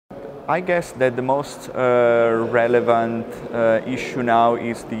I guess that the most relevant issue now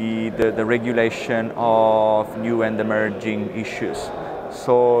is the regulation of new and emerging issues.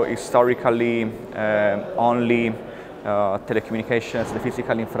 So historically, only telecommunications, the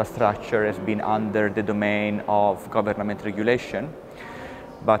physical infrastructure has been under the domain of government regulation.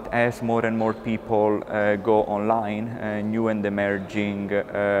 But as more and more people go online, new and emerging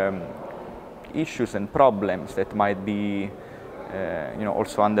issues and problems that might be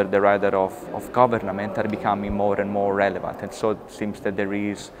also under the radar of government are becoming more and more relevant. And so it seems that there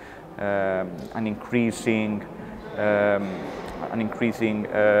is an increasing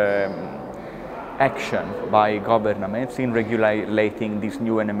action by governments in regulating these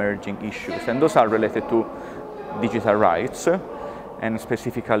new and emerging issues. And those are related to digital rights, and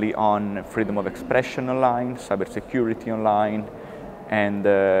specifically on freedom of expression online, cybersecurity online, and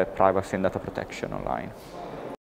privacy and data protection online.